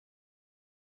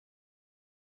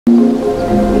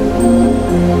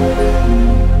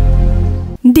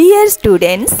Dear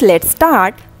students, let's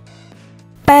start.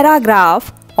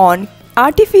 Paragraph on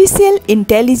artificial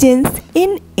intelligence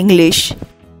in English.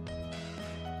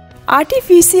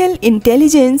 Artificial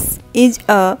intelligence is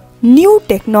a new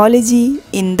technology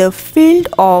in the field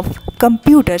of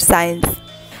computer science.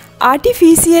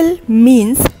 Artificial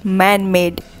means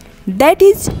man-made, that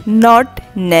is not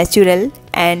natural,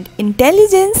 and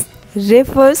intelligence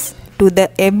refers to the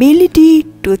ability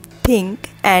to think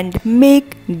and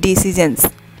make decisions.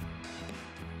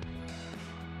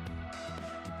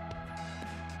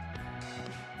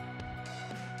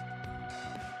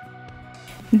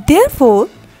 Therefore,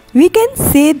 we can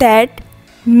say that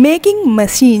making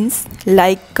machines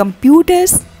like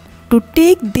computers to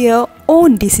take their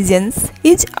own decisions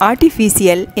is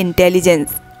artificial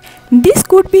intelligence. This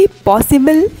could be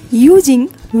possible using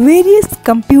various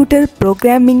computer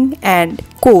programming and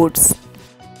codes.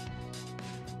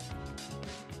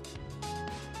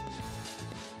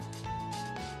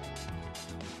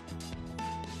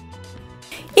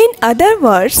 In other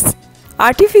words,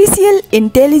 artificial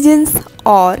intelligence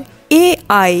or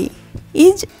AI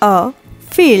is a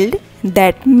field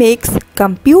that makes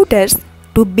computers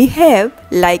to behave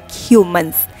like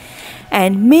humans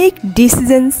and make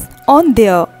decisions on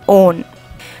their own.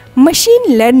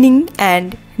 Machine learning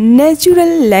and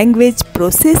natural language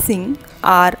processing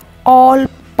are all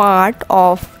part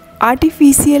of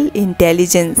artificial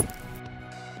intelligence.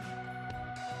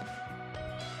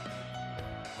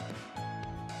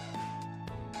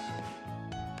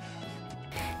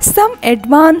 Some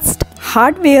advanced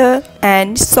hardware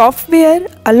and software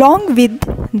along with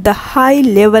the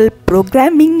high-level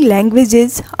programming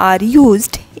languages are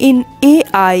used in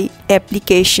AI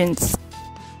applications.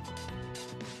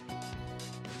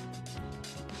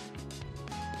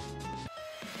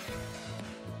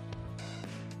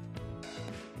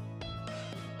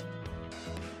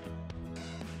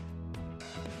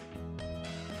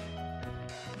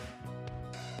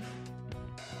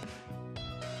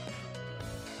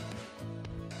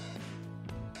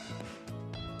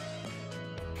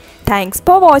 Thanks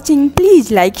for watching.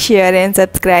 Please like, share and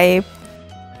subscribe.